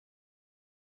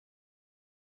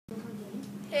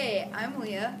Hey, I'm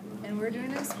Leah, and we're doing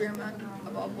an experiment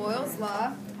about Boyles'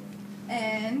 law,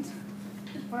 and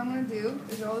what I'm going to do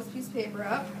is roll this piece of paper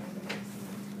up,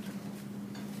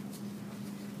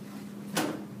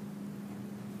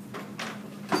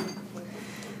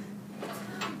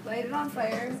 light it on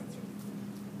fire,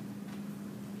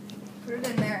 put it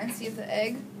in there, and see if the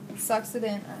egg sucks it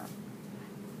in or not.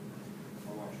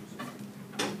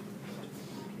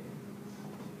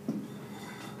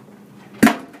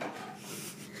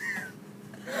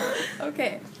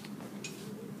 Okay.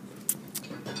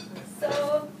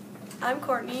 So, I'm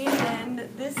Courtney, and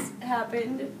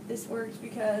this worked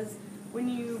because when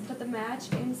you put the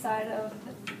match inside of,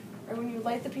 or when you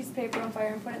light the piece of paper on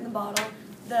fire and put it in the bottle,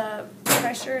 the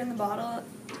pressure in the bottle...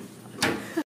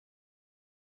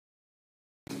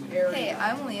 Hey,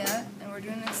 I'm Leah, and we're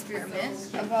doing an experiment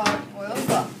about Boyles'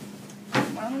 law.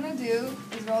 What I'm going to do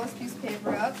is roll this piece of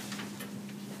paper up,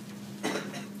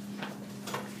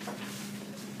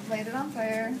 light it on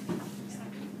fire,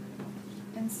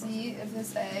 and see if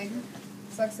this egg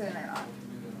sucks it in or not.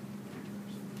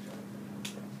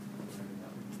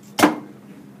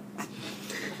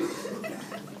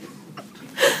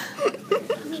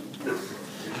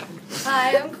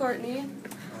 Hi, I'm Courtney,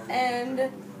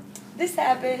 and this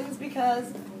happens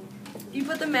because you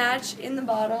put the match in the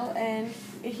bottle and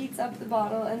it heats up the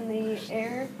bottle and the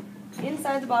air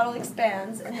inside the bottle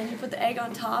expands, and then you put the egg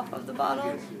on top of the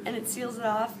bottle and it seals it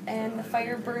off, and the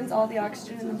fire burns all the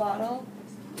oxygen in the bottle,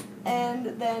 and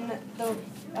then the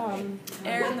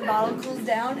air in the bottle cools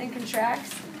down and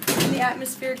contracts, and the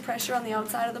atmospheric pressure on the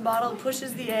outside of the bottle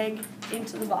pushes the egg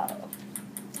into the bottle.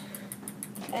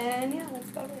 And yeah, that's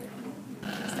about it.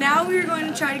 Now we are going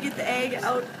to try to get the egg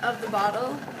out of the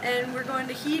bottle, and we're going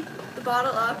to heat the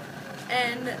bottle up,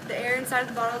 and the air inside of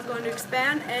the bottle is going to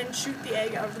expand and shoot the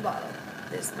egg out of the bottle.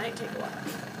 This might take a while.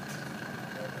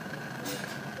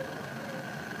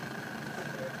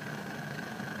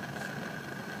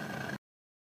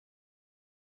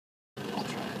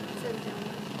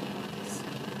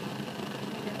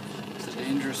 It's a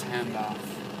dangerous handoff.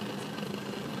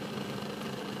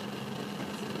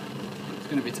 It's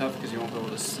going to be tough because you won't be able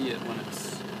to see it when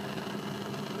it's...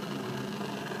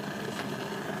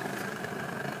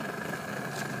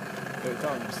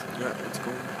 Yeah, it's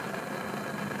cool.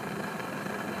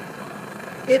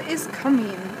 It is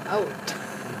coming out.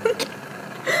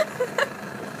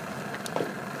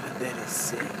 That is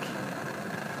sick.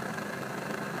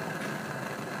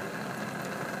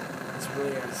 It's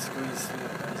really hard to squeeze through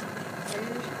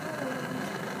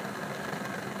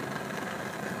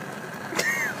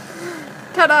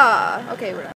Ta-da! Okay, we're done.